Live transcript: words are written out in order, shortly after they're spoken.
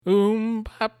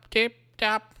Bop tip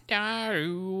top da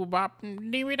doo bop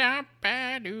dee da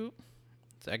ba doo.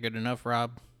 Is that good enough,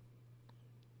 Rob?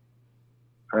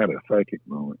 I had a psychic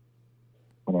moment.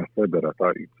 When I said that, I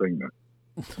thought you'd sing that.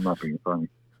 I'm not being funny.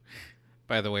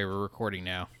 By the way, we're recording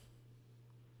now.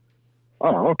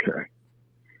 Oh, okay.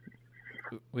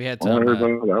 We had Well, some.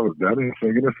 everybody, that was Daddy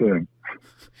singing us in.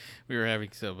 We were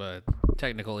having some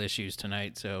technical issues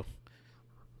tonight, so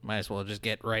might as well just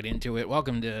get right into it.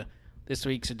 Welcome to this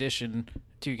week's edition of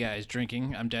Two Guys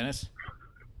Drinking. I'm Dennis.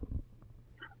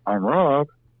 I'm Rob.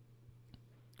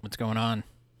 What's going on?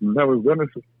 That was Dennis.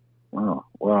 Oh,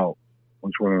 wow.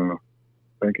 Don't you want to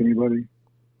thank anybody?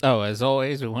 Oh, as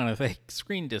always, we want to thank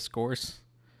Screen Discourse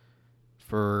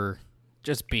for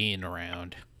just being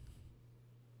around.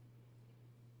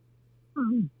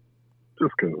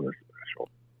 Just because they're special.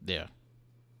 Yeah.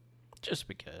 Just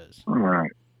because. All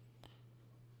right.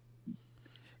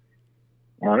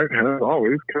 As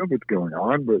always, COVID's going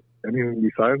on, but anything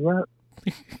besides that?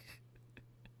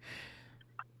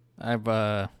 I've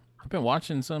been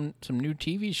watching some new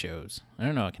TV shows. I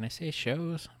don't know. Can I say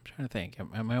shows? I'm trying to think.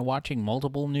 Am I watching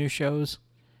multiple new shows?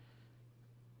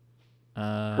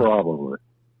 Probably.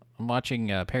 I'm watching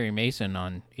Perry Mason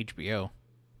on HBO.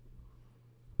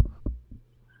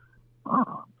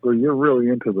 Oh, so you're really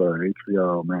into the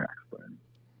HBO Max thing?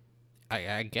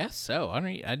 I guess so. I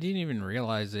didn't even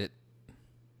realize it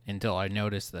until I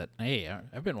noticed that. Hey,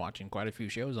 I've been watching quite a few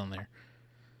shows on there.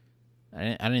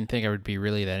 I didn't think I would be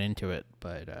really that into it,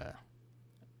 but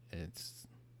it's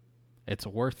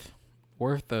worth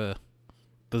the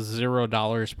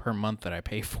 $0 per month that I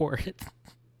pay for it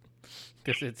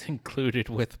because it's included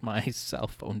with my cell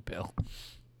phone bill.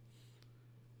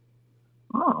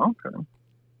 Oh, okay.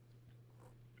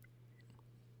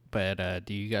 But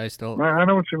do you guys still? I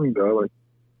know what you mean, though. Like,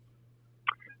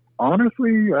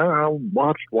 honestly, I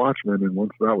watched Watchmen, and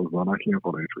once that was done, I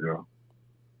canceled HBO.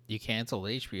 You canceled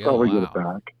HBO? Probably Wow. get it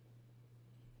back.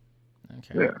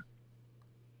 Okay. Yeah.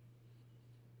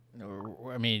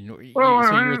 I mean, so you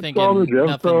were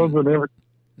thinking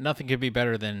nothing could be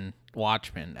better than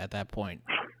Watchmen at that point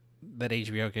that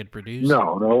HBO could produce?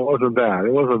 No, it wasn't that.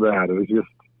 It wasn't that. It was just,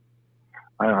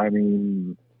 I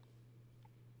mean,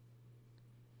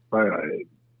 I'd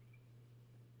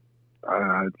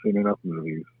seen enough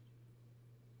movies.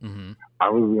 Mm-hmm. I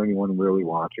was the only one really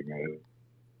watching it.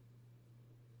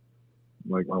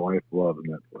 Like, my wife loves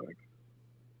Netflix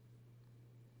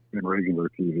and regular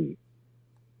TV.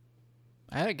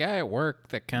 I had a guy at work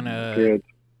that kind of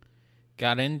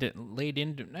laid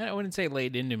into, I wouldn't say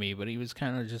laid into me, but he was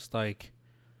kind of just like,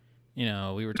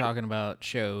 we were talking about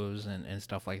shows and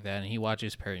stuff like that, and he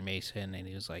watches Perry Mason, and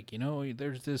he was like,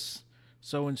 there's this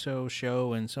so-and-so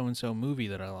show and so-and-so movie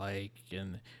that I like,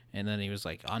 and then he was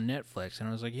like, on Netflix, and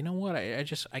I was like, you know what, I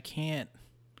can't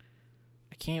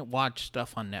watch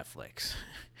stuff on Netflix.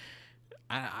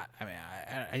 I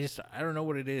don't know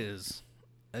what it is.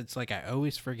 It's like I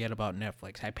always forget about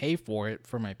Netflix. I pay for it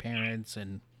for my parents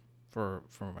and for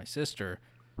my sister,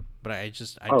 but I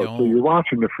don't. So you're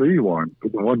watching the free one,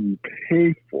 but the one you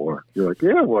pay for, you're like,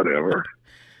 yeah, whatever.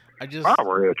 I'm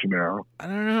rich now. I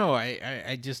don't know.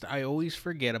 I always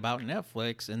forget about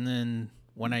Netflix, and then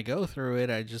when I go through it,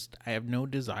 I have no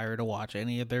desire to watch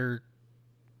any of their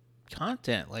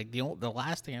content. Like the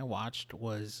last thing I watched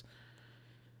was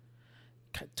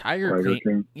Tiger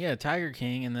King. Yeah, Tiger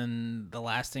King, and then the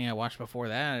last thing I watched before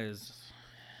that is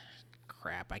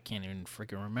crap. I can't even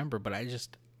freaking remember, but I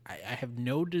have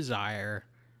no desire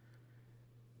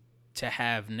to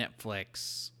have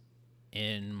Netflix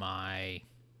in my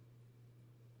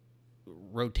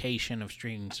rotation of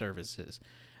streaming services.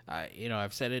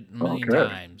 I've said it a million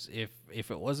times.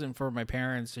 If it wasn't for my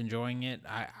parents enjoying it,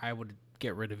 I would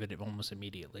get rid of it almost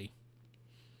immediately.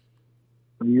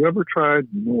 Have you ever tried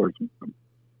Norseman?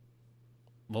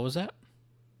 What was that?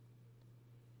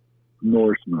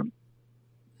 Norseman.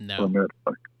 No. From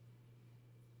Netflix.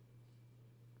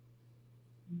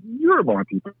 You're a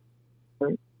Monty,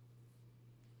 right?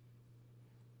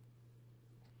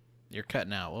 You're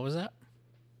cutting out. What was that?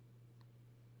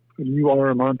 You are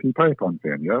a Monty Python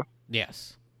fan, yes?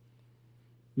 Yes.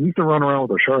 You used to run around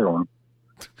with a shirt on.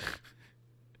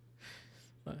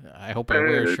 I hope I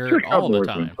wear a shirt all the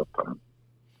time.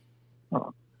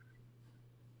 Oh.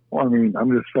 Well, I mean,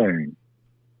 I'm just saying,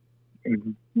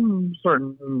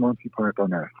 certain Monty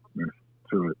Python-esqueness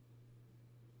to it.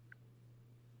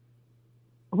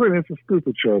 I mean, it's a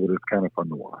stupid show, but it's kind of fun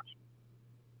to watch.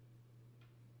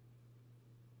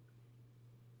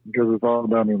 Because it's all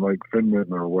done in, like, Finland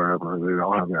or wherever. They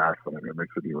all have the accent, and it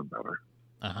makes it even better.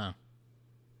 Uh-huh.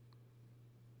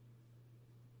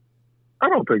 I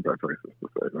don't think that's racist to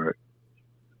say, right?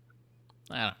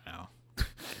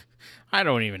 I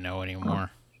don't even know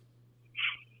anymore.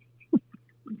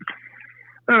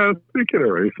 Speaking of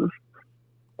racist,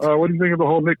 what do you think of the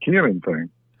whole Nick Cannon thing?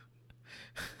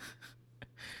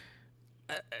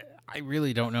 I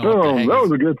really don't know. Oh, that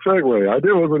was a good segue. I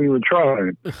wasn't even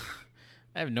trying.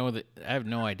 I have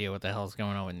no idea what the hell's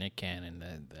going on with Nick Cannon.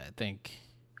 I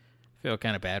feel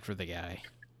kind of bad for the guy.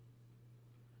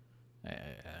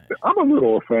 I'm a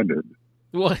little offended.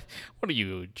 What are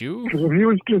you, a Jew? Because if he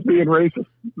was just being racist,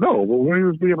 no. But when he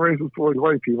was being racist towards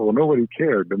white people, nobody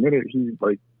cared. The minute he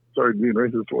started being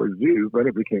racist towards Jews, then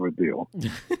it became a deal.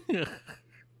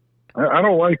 I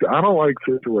don't like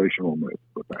situationalness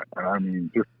with that. I mean,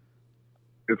 just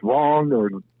it's wrong or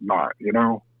not, you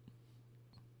know.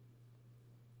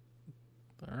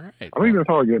 All right. I think that's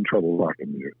how I get in trouble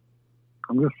talking to you.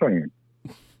 I'm just saying.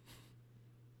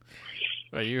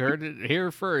 Well, you heard it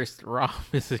here first. Rob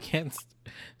is against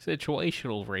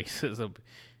situational racism.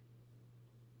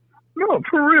 No,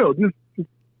 for real. Just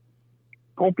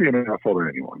don't be an asshole to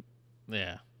anyone.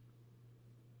 Yeah.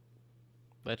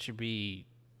 That should be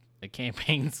a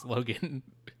campaign slogan.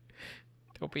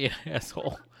 Don't be an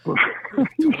asshole. I'm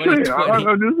just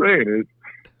saying.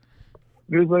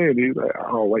 He's like,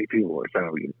 oh, white people are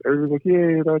savages. Everybody's like,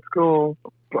 yay, that's cool.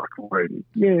 Fuck whitey.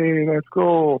 Yay, that's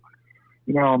cool.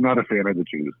 You know, I'm not a fan of the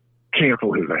Jews.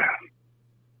 Cancel his ass.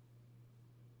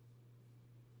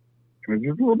 And it's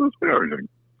just a little disparaging.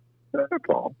 That's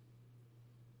all.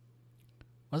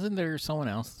 Wasn't there someone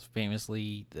else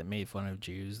famously that made fun of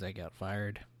Jews that got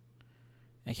fired?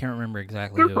 I can't remember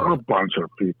exactly There's a bunch of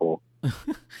people.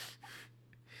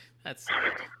 That's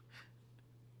sad.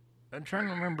 I'm trying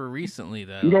to remember recently,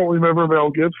 though. You don't remember Mel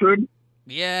Gibson?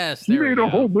 Yes, he made a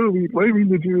whole movie blaming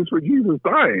the Jews for Jesus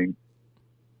dying.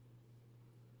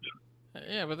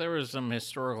 Yeah, but there was some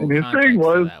historical and his context thing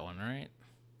was, to that one, right?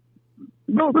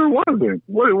 No, there wasn't.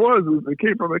 What it was is it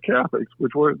came from the Catholics,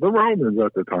 which were the Romans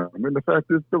at the time. And the fact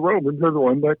is the Romans are the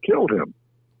one that killed him.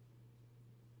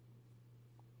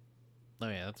 Oh,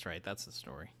 yeah, that's right. That's the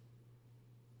story.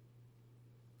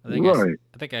 I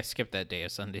think I skipped that day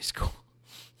of Sunday school.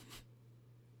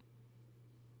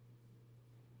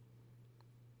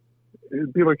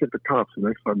 It'd be like if the cops, the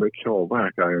next time they kill a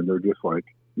black guy, and they're just like,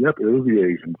 yep, it was the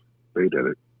Asians. They did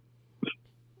it.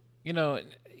 You know,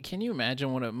 can you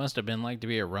imagine what it must have been like to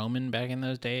be a Roman back in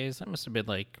those days? That must have been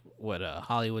like what a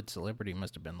Hollywood celebrity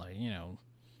must have been like, you know,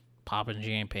 popping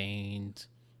champagnes,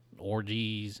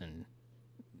 orgies, and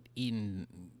eating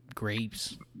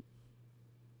grapes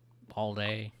all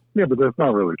day. Yeah, but that's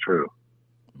not really true.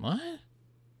 What?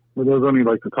 Well, there's only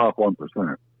like the top 1%.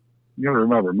 You gotta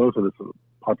remember, most of this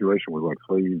population was like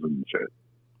slaves and shit.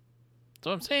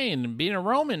 So I'm saying, being a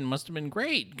Roman must have been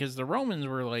great because the Romans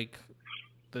were like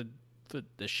the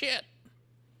shit.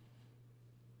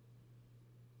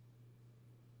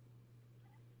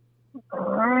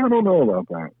 I don't know about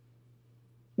that.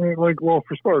 Like, well,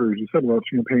 for starters, you said about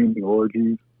champagne and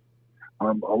orgies.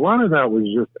 A lot of that was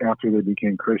just after they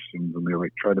became Christians and they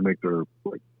like tried to make their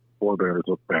like forebears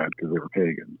look bad because they were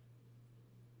pagans.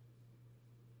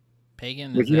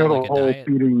 Pagan? Like, is you that know, like the a whole diet?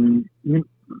 feeding.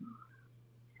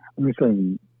 I'm just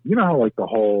saying, you know how like the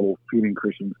whole feeding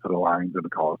Christians to the lions in the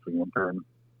Colosseum thing?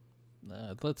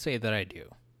 Let's say that I do,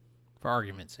 for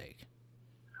argument's sake.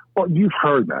 Well, you've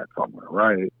heard that somewhere,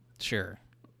 right? Sure.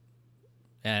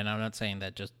 And I'm not saying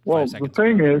that just 5 Well, seconds the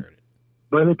thing ago I is, heard it.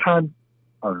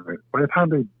 by the time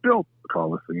they built the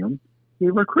Colosseum,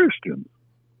 they were Christians.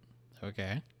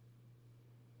 Okay.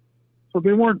 So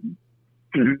they weren't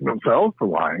feeding themselves to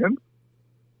lions.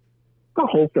 The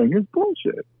whole thing is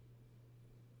bullshit.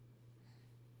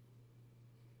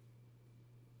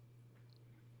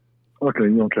 Okay,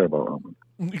 you don't care about Romans.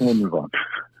 We'll move on.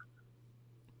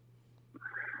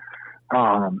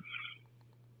 I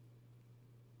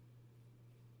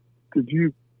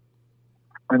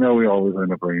know we always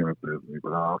end up bringing up Disney,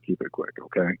 but I'll keep it quick,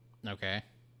 okay? Okay.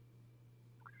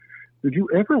 Did you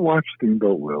ever watch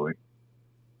Steamboat Willie?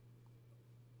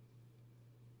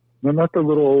 No, not the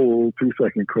little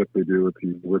 2-second clip they do with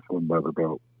you whistling by the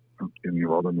boat in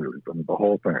the other movies. I mean, the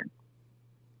whole thing.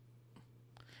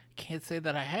 Can't say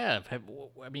that I have.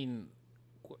 I mean,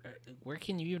 where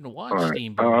can you even watch Right.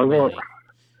 Steamboat Willie?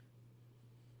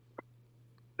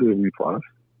 Disney Plus.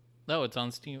 No, it's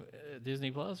on Disney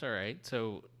Plus. All right,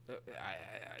 so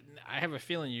I have a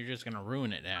feeling you're just gonna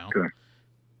ruin it now. Okay.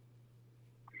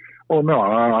 Well, no,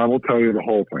 I will tell you the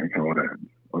whole thing, how it ends.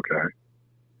 Okay.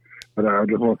 But I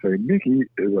just want to say, Mickey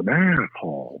is an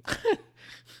asshole.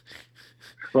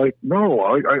 Like,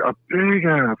 no, a big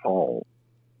asshole.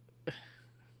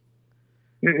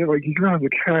 Like, he grabs a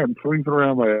cat and swings it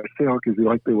around by a tail because he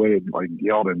liked the way it like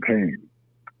yelled in pain.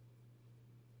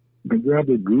 They grabbed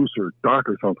a goose or duck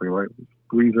or something, right?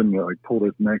 Squeeze him, like pulled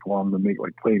his neck long to make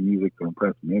like play music to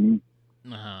impress Minnie.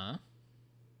 Uh-huh.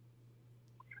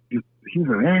 He's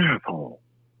an asshole.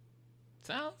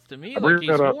 Sounds to me like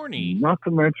he's horny. Not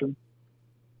to mention,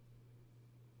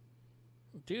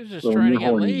 dude's just trying to get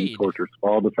horny, laid. You torture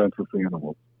small defenseless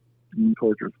animals. You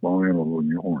torture small animals when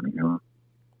you're horny, huh?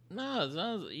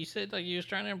 No, you said like he was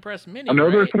trying to impress Minnie. I know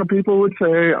right? there's some people would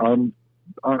say I'm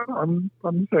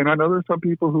saying I know there's some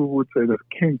people who would say that's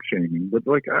kink shaming, but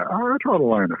like I draw the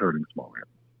line of hurting small animals.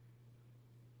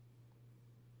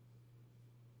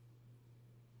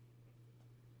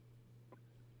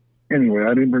 Anyway,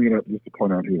 I didn't bring it up just to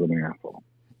point out he was an asshole.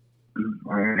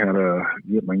 I had to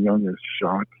get my youngest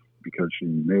shots because she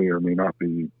may or may not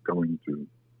be going to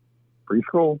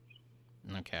preschool.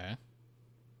 Okay.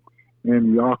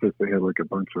 In the office, they had like a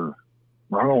bunch of.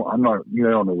 I don't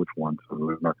know which one, so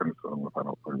I'm not going to tell them if I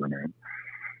don't say their name.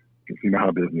 Because you know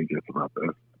how Disney gets about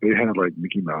this. They had like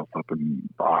Mickey Mouse up in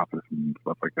the office and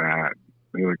stuff like that.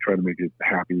 They like try to make it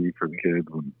happy for the kids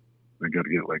when they got to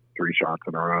get like 3 shots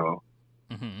in a row.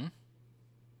 Mm-hmm.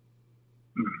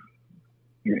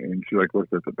 And she like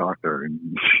looked at the doctor and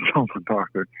she told the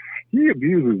doctor, he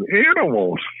abuses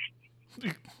animals.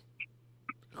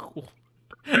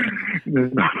 And the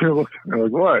doctor looked at her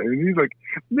like, what? And he's like,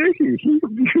 Mickey, he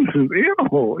abuses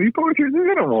animals. He tortures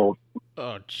animals.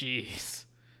 Oh, jeez.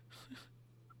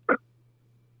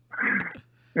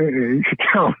 And you could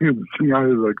tell he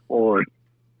was like, bored.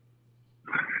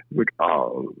 He's like,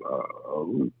 oh,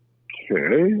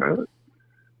 okay.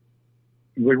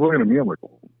 He's like looking at me. I'm like,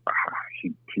 oh,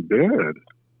 he did.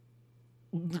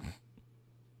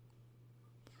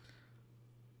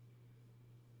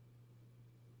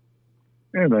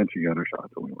 And then she got her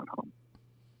shots and we went home.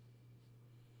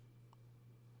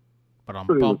 But it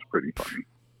was pretty funny.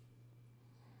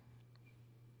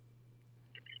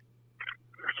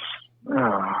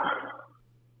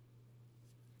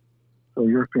 So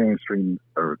your fan streaming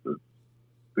services,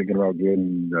 thinking about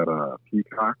getting that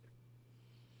Peacock?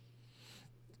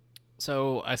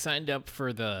 So I signed up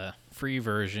for the free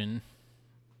version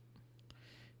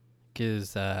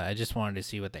because I just wanted to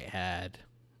see what they had.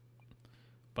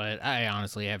 But I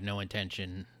honestly have no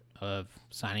intention of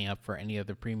signing up for any of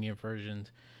the premium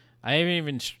versions. I haven't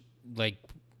even,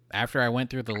 after I went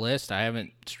through the list, I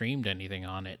haven't streamed anything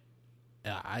on it.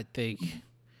 I think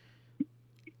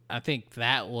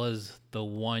that was the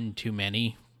one too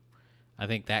many. I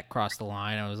think that crossed the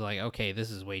line. I was like, okay, this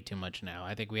is way too much now.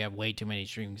 I think we have way too many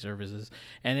streaming services.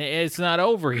 And it's not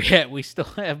over yet. We still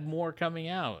have more coming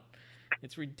out.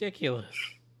 It's ridiculous.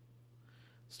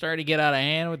 Starting to get out of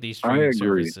hand with these streaming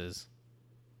services.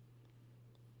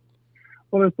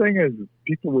 Well, the thing is,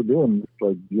 people were doing this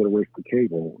like get away from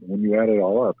cable. When you add it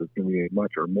all up, it's going to be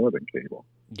much or more than cable.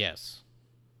 Yes.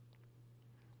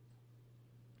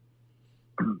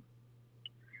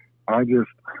 I just,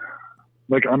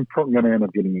 I'm probably going to end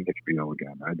up getting HBO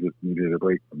again. I just needed a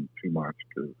break from too much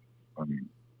because,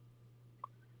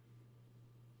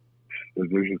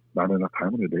 there's just not enough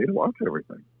time in the day to watch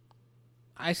everything.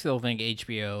 I still think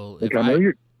HBO,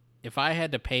 if I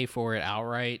had to pay for it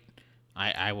outright,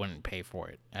 I wouldn't pay for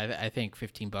it. I think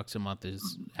 $15 a month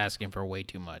is asking for way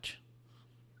too much.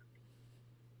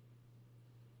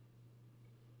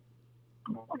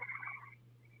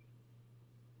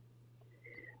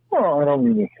 Well, I don't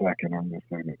mean a second. I'm just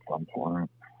saying at some point.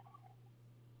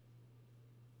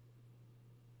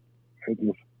 It's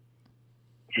just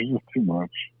too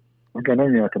much. I know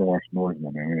you're not going to watch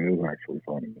Northman, and it is actually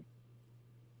funny.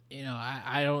 You know,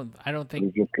 I don't think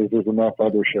it's just because there's enough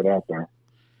other shit out there.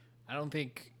 I don't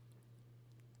think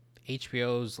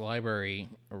HBO's library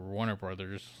or Warner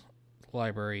Brothers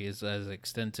library is as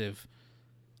extensive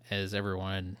as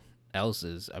everyone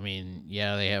else's. I mean,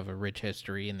 yeah, they have a rich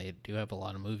history and they do have a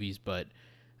lot of movies, but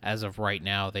as of right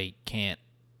now, they can't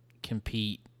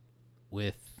compete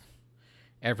with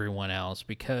everyone else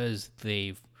because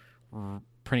they've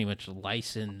pretty much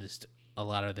licensed a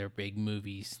lot of their big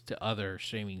movies to other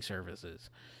streaming services.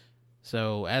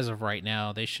 So as of right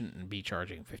now, they shouldn't be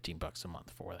charging $15 a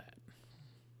month for that.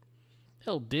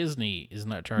 Hell, Disney is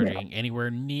not charging anywhere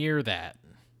near that.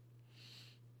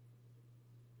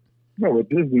 No, but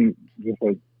Disney, just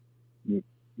like you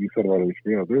said about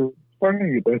HBO, they're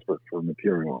starting to get desperate for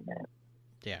material on that.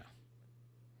 Yeah.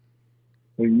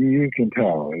 You can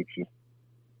tell. It's just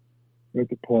at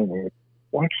the point where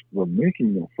watch the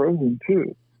making of Frozen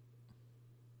 2.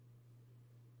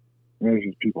 And there's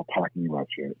just people talking about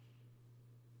shit.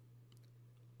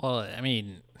 Well, I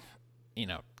mean,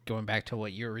 going back to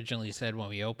what you originally said when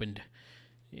we opened,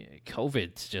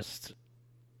 COVID's just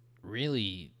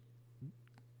really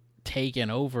taken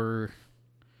over.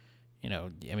 You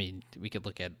know, I mean, we could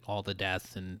look at all the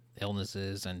deaths and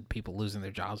illnesses and people losing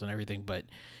their jobs and everything, but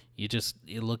you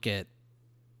look at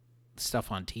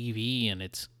stuff on TV and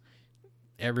it's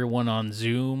everyone on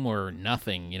Zoom or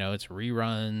nothing. You know, it's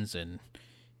reruns and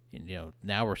you know,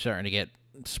 now we're starting to get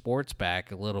sports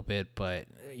back a little bit, but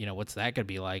you know, what's that going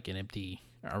to be like in empty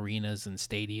arenas and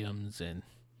stadiums and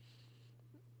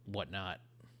whatnot?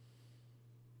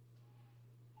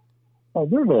 Oh,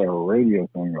 there's a radio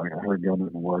thing, like I heard going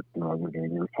to work the other day.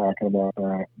 They were talking about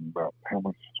that, and about how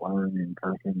much swearing and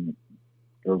cursing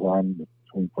goes on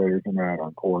between players and that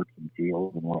on courts and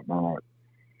fields and whatnot.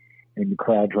 And the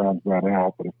crowd drowns that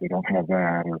out, but if they don't have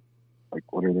that, or like,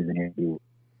 what are they going to do?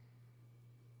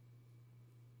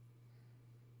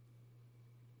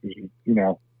 You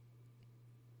know,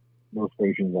 most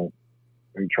stations,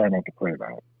 they try not to play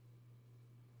that.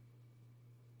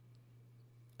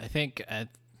 I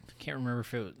can't remember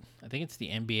if I think it's the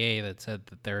NBA that said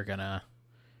that they're gonna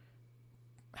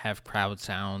have crowd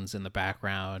sounds in the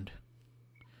background,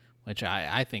 which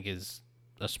I think is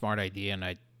a smart idea, and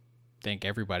I think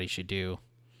everybody should do.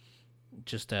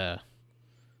 Just you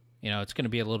know, it's gonna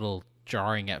be a little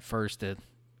jarring at first to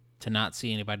not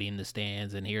see anybody in the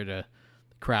stands and hear the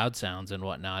crowd sounds and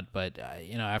whatnot, but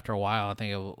you know, after a while, I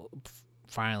think it will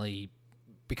finally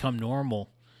become normal.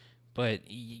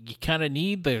 But you kind of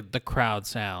need the crowd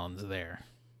sounds there.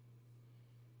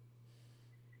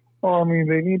 Well, I mean,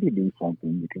 they need to do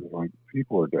something because, like,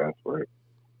 people are desperate.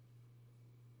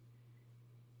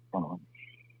 I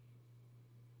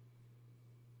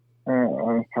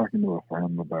was talking to a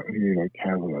friend about he like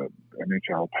has a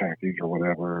NHL package or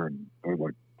whatever, and they're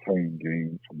like playing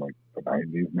games from like the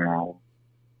 '90s now,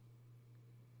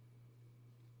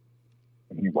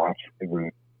 and he watched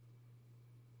it.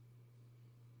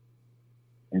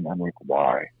 And I'm like,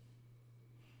 why?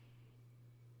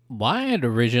 Well, I had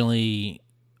originally,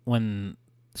 when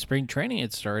spring training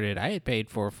had started, I had paid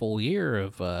for a full year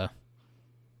of the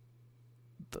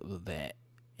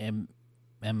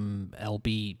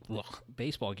MLB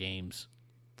baseball games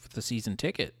for the season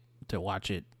ticket to watch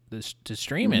it, to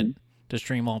stream it, to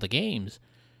stream all the games.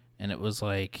 And it was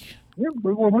like... Yeah,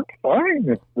 well, that's fine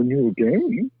if the new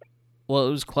game. Well,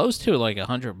 it was close to like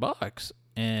 $100.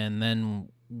 And then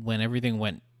when everything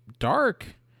went dark,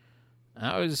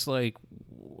 I was like,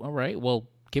 all right, well,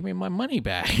 give me my money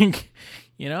back.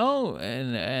 You know,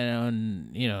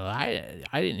 and you know, I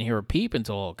didn't hear a peep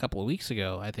until a couple of weeks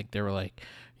ago. I think they were like,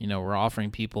 you know, we're offering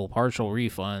people partial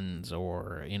refunds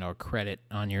or, you know, credit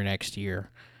on your next year.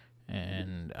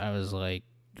 And I was like,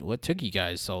 what took you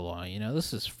guys so long? You know,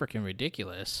 this is freaking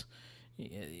ridiculous.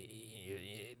 The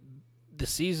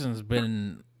season's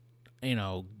been, you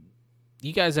know,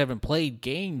 you guys haven't played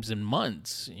games in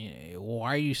months.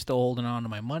 Why are you still holding on to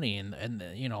my money? And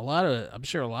you know, I'm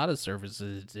sure a lot of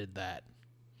services did that.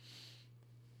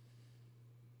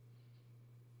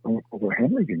 We're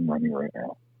hemorrhaging money right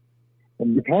now.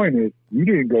 And the point is, you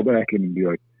didn't go back and be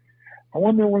like, I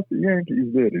wonder what the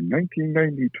Yankees did in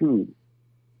 1992.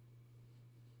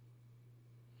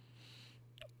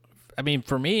 I mean,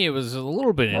 for me, it was a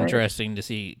little bit interesting to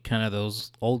see kind of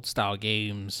those old style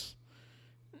games.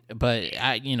 But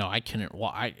I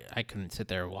couldn't sit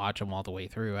there and watch them all the way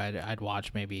through. I'd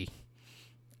watch maybe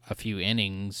a few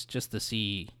innings just to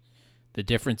see the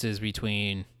differences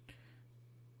between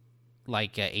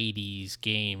like a '80s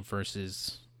game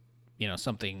versus, you know,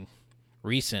 something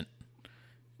recent,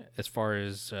 as far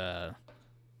as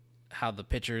how the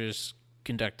pitchers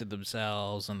conducted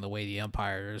themselves and the way the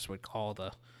umpires would call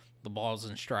the balls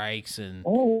and strikes and.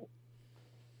 Oh.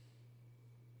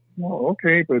 Well,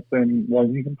 okay, but then, well,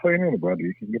 you can play anybody.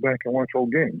 You can go back and watch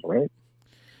old games, right?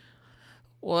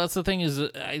 Well, that's the thing is,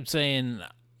 I'm saying,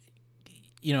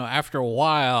 you know, after a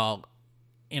while,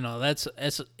 you know, it's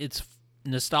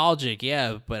nostalgic,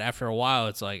 yeah, but after a while,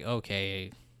 it's like,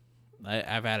 okay,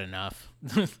 I've had enough.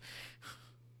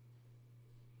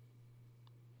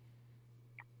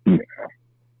 Yeah.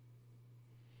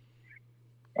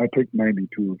 I picked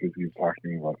 92 because he was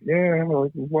talking about, yeah, I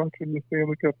was watching the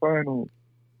Stanley Cup Finals.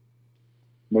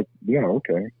 I'm like, yeah,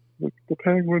 okay. Like, the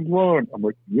Penguins won. I'm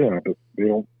like, yeah, but they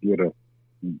don't get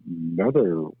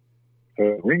another set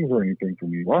of rings or anything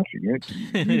from me watching it.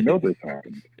 You know this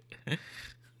happened.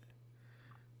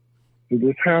 So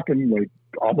this happened like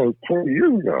almost 20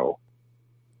 years ago.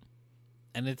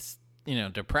 And it's, you know,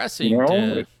 depressing. You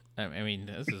know? I mean,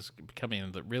 this is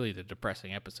becoming really the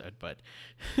depressing episode, but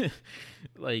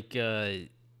like, you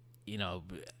know,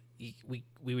 we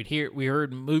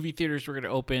heard movie theaters were going to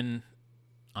open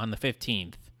on the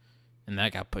 15th, and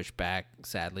that got pushed back,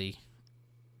 sadly.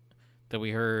 That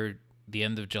we heard the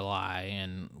end of July,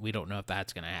 and we don't know if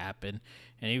that's going to happen.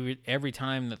 And every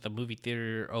time that the movie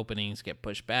theater openings get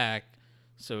pushed back,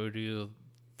 so do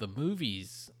the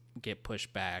movies get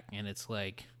pushed back. And it's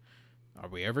like, are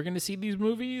we ever going to see these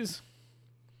movies?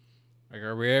 Like,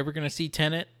 are we ever going to see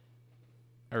Tenet?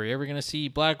 Are we ever going to see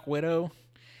Black Widow?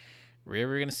 Are we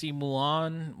ever going to see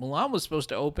Mulan? Mulan was supposed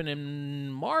to open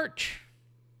in March.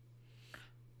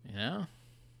 You know?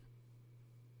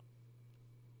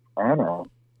 I know.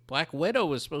 Black Widow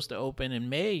was supposed to open in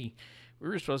May. We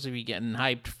were supposed to be getting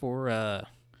hyped for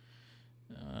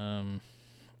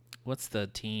what's the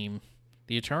team?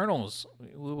 The Eternals.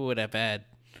 We would have had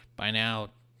by now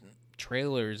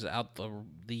trailers out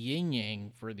the yin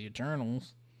yang for the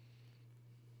Eternals.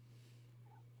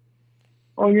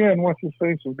 Oh yeah, and what's his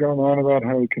face was going on about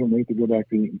how he couldn't wait to go back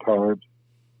to eating carbs.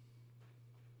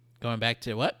 Going back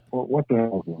to what? What the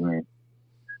hell is his name?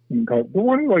 The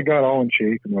one who like got all in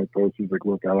shape and like posted like,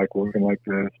 look, I like working like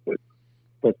this, but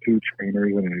like 2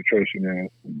 trainers and a nutritionist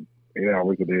and 8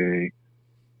 hours a day.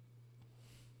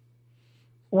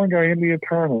 One guy in the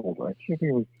Eternals. I can't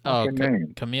think of his fucking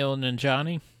name. Camille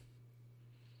Nanjiani?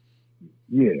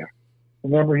 Yeah.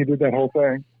 Remember he did that whole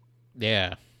thing?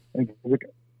 Yeah. And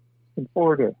looking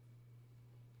forward to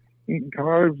eating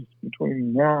carbs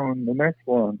between now and the next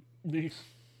one.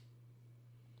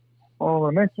 Oh,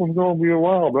 the next one's going to be a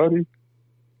while, buddy.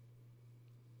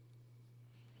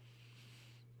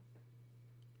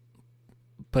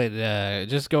 But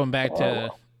just going back to,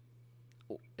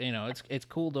 it's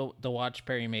cool to watch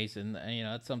Perry Mason.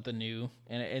 It's something new,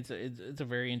 and it's a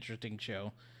very interesting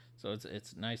show. So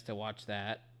it's nice to watch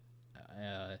that.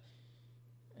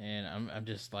 And I'm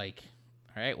just like,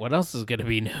 all right, what else is gonna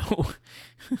be new?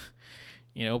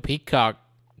 Peacock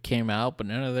came out, but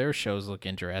none of their shows look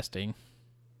interesting.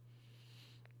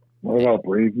 What about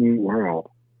Brave New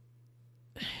World?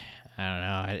 I don't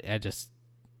know. I just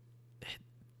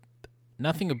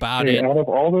nothing about it. Out of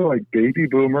all the like baby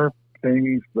boomer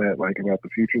things that like about the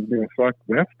future's gonna suck,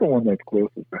 that's the one that's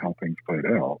closest to how things played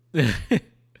out.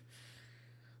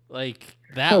 Like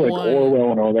that like one.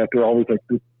 Orwell and all that. They're always like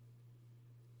this.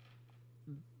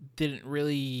 Didn't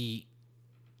really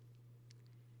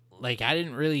like. I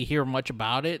didn't really hear much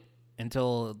about it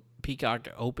until Peacock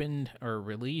opened or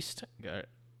released.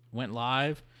 Went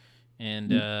live,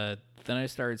 and then I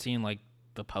started seeing like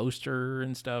the poster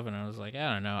and stuff, and I was like,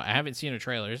 I don't know. I haven't seen a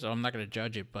trailer, so I'm not going to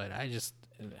judge it, but I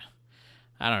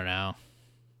don't know.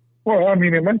 Well, I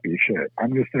mean, it might be shit.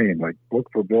 I'm just saying, like, book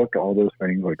for book, all those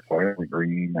things, like Soylent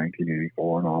Green,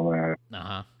 1984, and all that.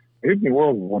 Uh-huh. Brave New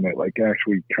World was one that, like,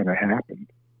 actually kind of happened.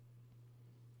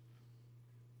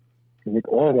 Like,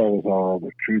 Orwell was all,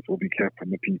 the truth will be kept from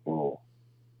the people.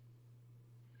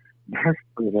 Marx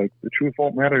was like, the truth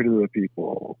won't matter to the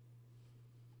people.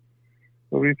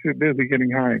 They'll be too busy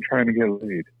getting high and trying to get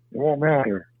laid. It won't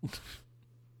matter.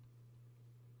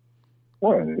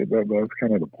 What? That's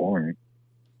kind of the point.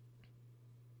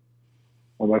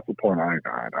 Well, that's the point I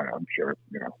got. I'm sure,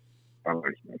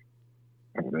 others may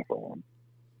have a different one.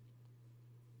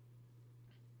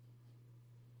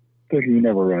 You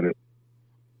never read it.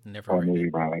 Never read movie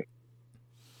about it.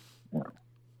 Yeah.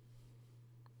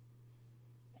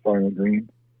 Soylent Green?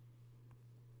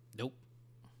 Nope.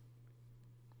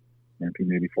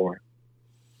 1984?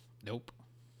 Nope.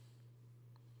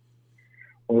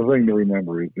 Well, the thing to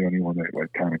remember is the only one that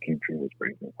like kind of came true was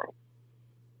Brave New World.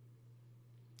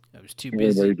 I was too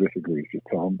busy. Everybody disagrees. Just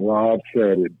tell them Rob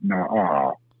said it.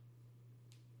 Nah.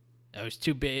 I was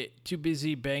too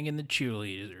busy banging the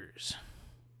cheerleaders.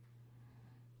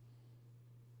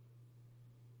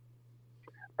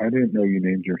 I didn't know you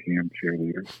named your hand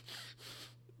cheerleader.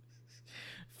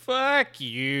 Fuck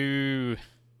you.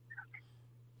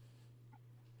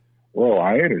 Well,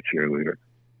 I had a cheerleader.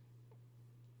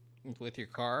 With your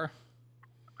car?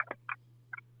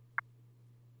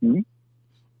 You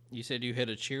said you hit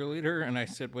a cheerleader, and I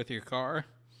said with your car?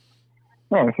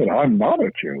 No, I said I'm not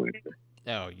a cheerleader.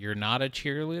 Oh, you're not a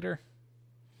cheerleader?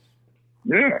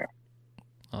 Yeah.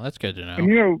 Well, that's good to know.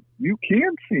 And you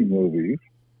can see movies.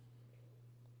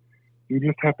 You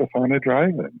just have to find a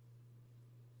drive-in.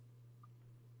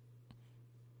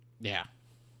 Yeah.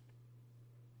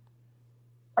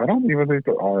 I don't even think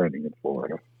there are any in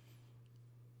Florida.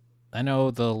 I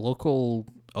know the local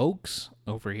Oaks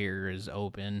over here is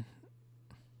open.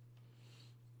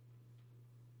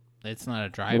 It's not a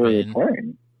drive-in. What are they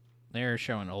playing? They're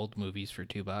showing old movies for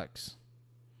 $2.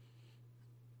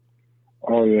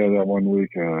 Oh yeah, that one week,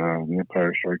 The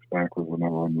Empire Strikes Back was the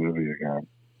number one movie again.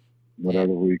 That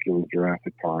other week it was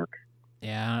Jurassic Park.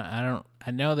 Yeah,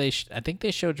 I know I think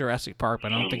they showed Jurassic Park,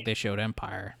 but I don't think they showed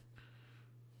Empire.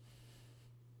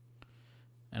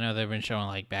 I know they've been showing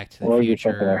like Back to the Well, just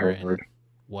something I Future and heard.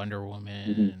 Wonder Woman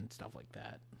Mm-hmm. and stuff like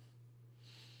that.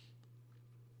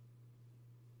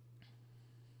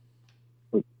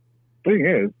 But the thing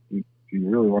is, do you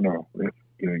really want to risk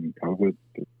getting COVID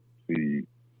to see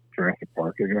Jurassic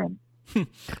Park again?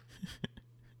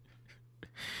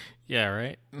 Yeah,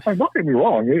 right. Like, don't get me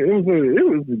wrong, it was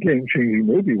a game changing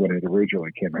movie when it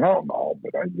originally came out and all,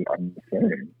 but I'm just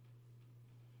saying.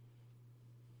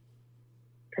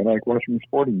 Kind of like watching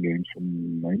sporting games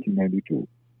from 1992.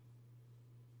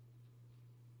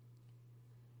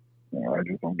 No, I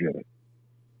just don't get it.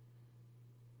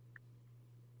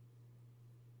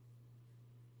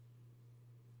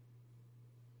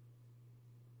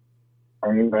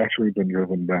 I've actually been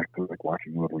driven back to like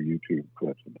watching little YouTube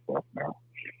clips and stuff now.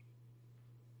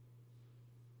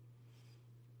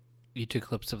 YouTube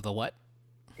clips of the what?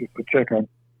 Just to check on,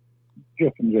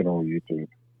 just in general, YouTube.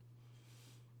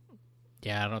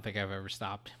 Yeah, I don't think I've ever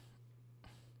stopped.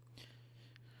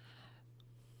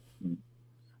 I'm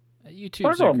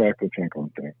YouTube's going back to check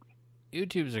on things.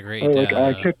 YouTube's a great. Like,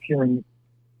 I kept hearing.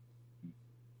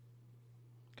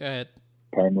 Go ahead.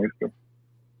 Time waster.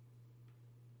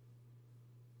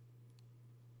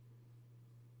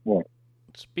 What?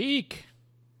 Speak.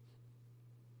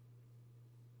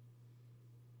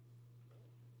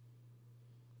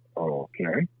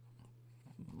 Okay.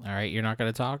 All right, you're not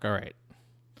going to talk? All right.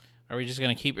 Are we just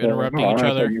going to keep interrupting no, each I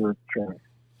other? thought you were trying.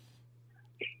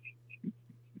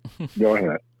 Go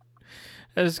ahead.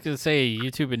 I was going to say,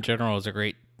 YouTube in general is a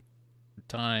great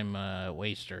time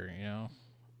waster, you know?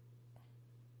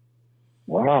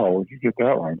 Wow, where'd you get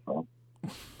that line from?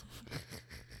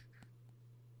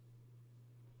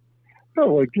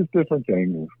 No, like just different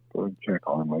things to check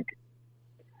on. Like,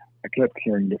 I kept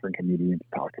hearing different comedians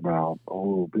talk about,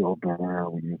 Bill Burr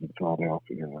when he was in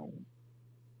Philadelphia.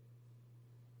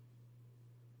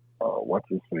 What's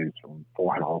his face from Full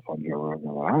House on Joe Rogan?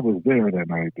 I was there that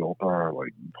night, Bill Burr,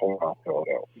 like, Full House,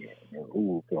 Philadelphia. And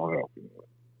Philadelphia.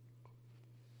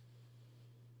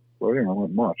 So, I went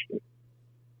and watched it.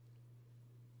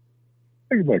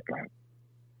 Things like that.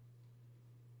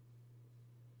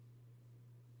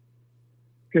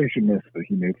 In case you missed it,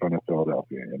 he made fun of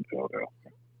Philadelphia in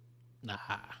Philadelphia. Nah.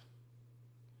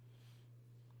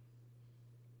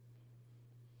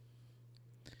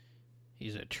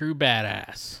 He's a true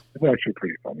badass. It's actually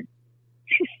pretty funny.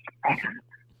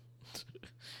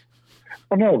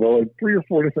 I know, though, like 3 or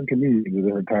 4 different comedians at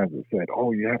different times have said,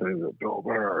 yeah, there's a Bill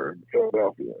Burr in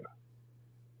Philadelphia.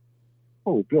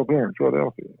 Oh, Bill Burr in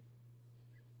Philadelphia.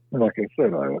 And like I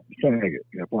said, I sang it.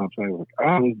 That's what I'm saying. Like,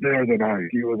 I was there the night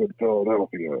he was in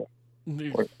Philadelphia.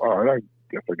 Like, all right,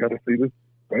 I guess I got to see this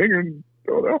thing in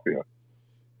Philadelphia.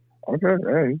 Okay,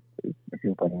 hey.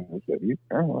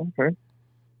 Oh, okay.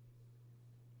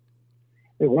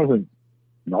 It wasn't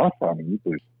not funny,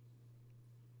 but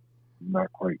I'm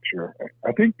not quite sure.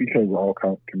 I think because all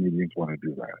comedians want to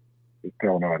do that. Just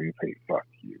tell an audience, hey, fuck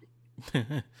you.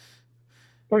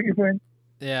 Don't you think?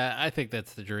 Yeah, I think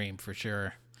that's the dream for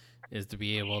sure, is to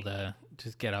be able to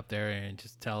just get up there and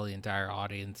just tell the entire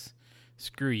audience,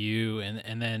 screw you,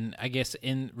 and then I guess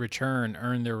in return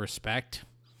earn their respect.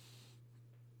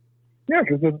 Yeah,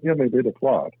 because they did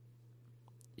applaud.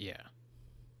 Yeah.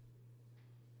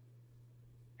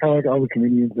 Kind of like all the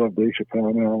comedians love Dave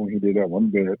Chappelle now when he did that one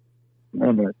bit. And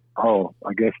I'm like,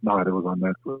 I guess not. It was on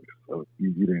Netflix, so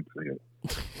you didn't see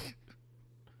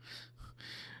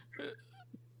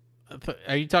it.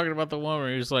 Are you talking about the one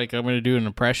where he was like, I'm going to do an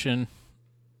impression?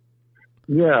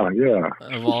 Yeah.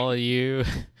 Of all of you.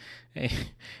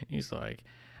 He's like,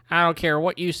 I don't care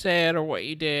what you said or what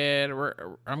you did.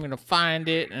 I'm going to find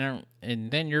it,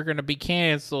 and then you're going to be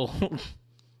canceled.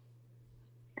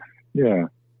 Yeah.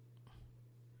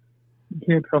 You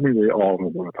can't tell me they all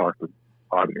don't want to talk to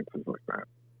audiences like that.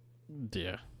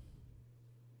 Yeah.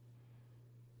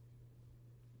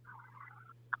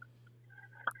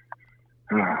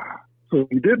 So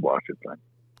you did watch it then?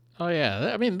 Oh,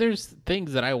 yeah. I mean, there's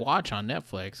things that I watch on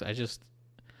Netflix.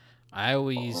 I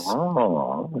always, I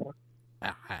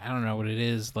don't know what it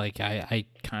is. Like, I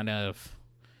kind of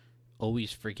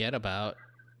always forget about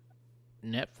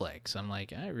Netflix. I'm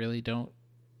like, I really don't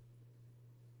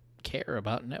care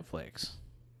about Netflix.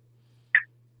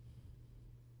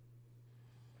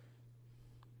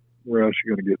 Where else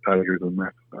you going to get Tigers and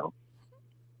Mets now?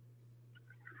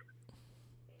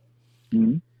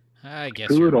 Mm-hmm. I guess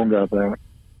Hulu don't got that.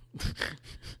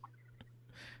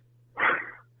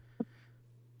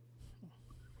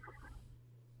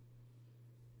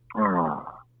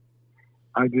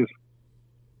 I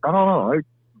don't know. I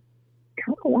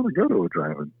kind of want to go to a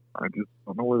drive-in. I just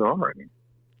don't know where they are right now.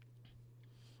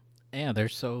 Yeah,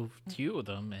 there's so few of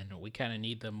them, and we kind of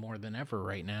need them more than ever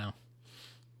right now.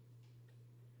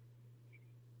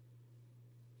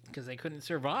 Because they couldn't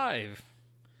survive.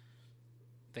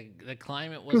 The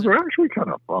climate Because they're wasn't. actually kind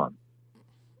of fun.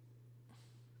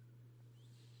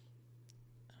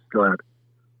 Go ahead.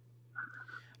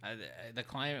 The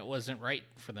climate wasn't right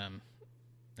for them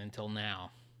until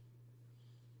now.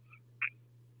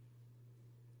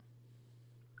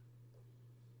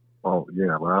 Oh,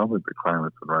 yeah. Well, I don't think the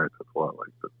climate's been right since what, like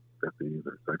the 50s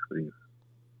or 60s.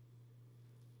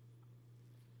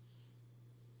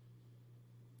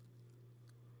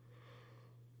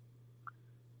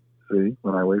 See,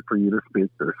 when I wait for you to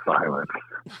speak, there's silence.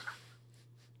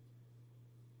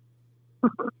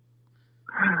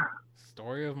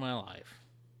 Story of my life.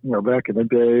 You know, back in the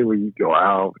day when you go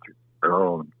out with your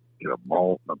girl and get a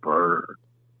malt and a burger.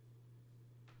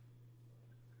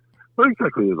 What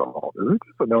exactly is a malt? Is it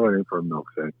just another name for a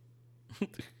milkshake? I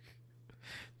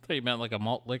thought you meant like a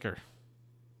malt liquor.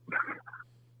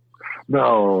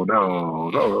 No.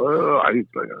 Ice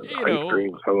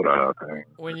cream soda thing.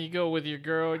 When you go with your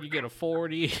girl, you get a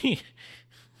 40.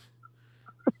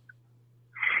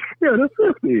 Yeah, that's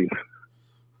 50s.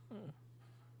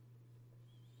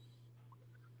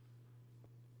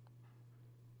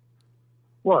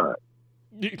 What?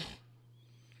 With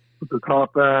the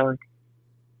top back.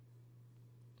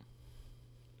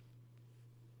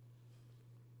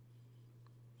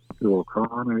 A little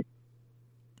chronic.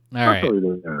 All right. That's what we did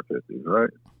in the 50s, right?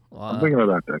 Well, I'm thinking of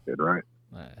that decade, right?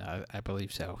 I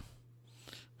believe so.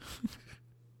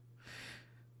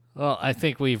 Well, I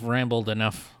think we've rambled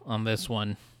enough on this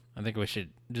one. I think we should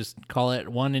just call it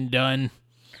one and done.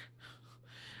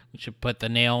 We should put the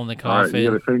nail in the coffin. All right, you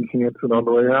got a sing Hanson on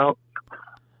the way out?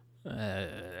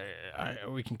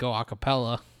 We can go a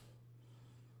cappella.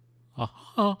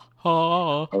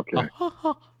 Okay.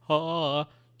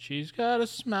 She's got a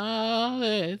smile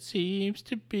that seems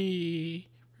to be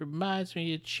reminds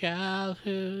me of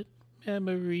childhood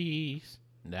memories.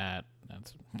 That's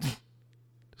I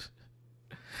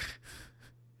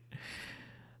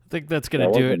think that's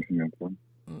gonna do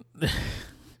it.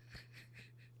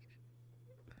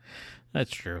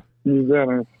 That's true. You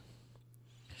Dennis.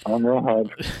 I'm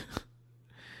Rod.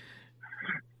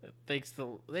 Thanks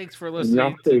for listening.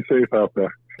 Y'all stay safe out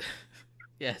there.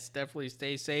 Yes, definitely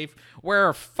stay safe. Wear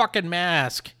a fucking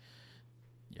mask,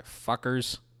 you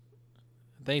fuckers.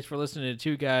 Thanks for listening to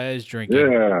Two Guys Drinking.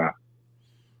 Yeah.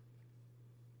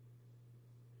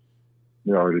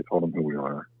 You already told them who we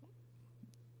are.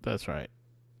 That's right.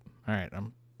 All right,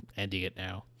 I'm ending it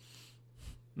now.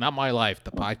 Not my life, the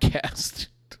podcast.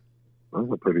 That was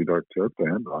a pretty dark joke to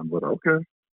end on, but okay.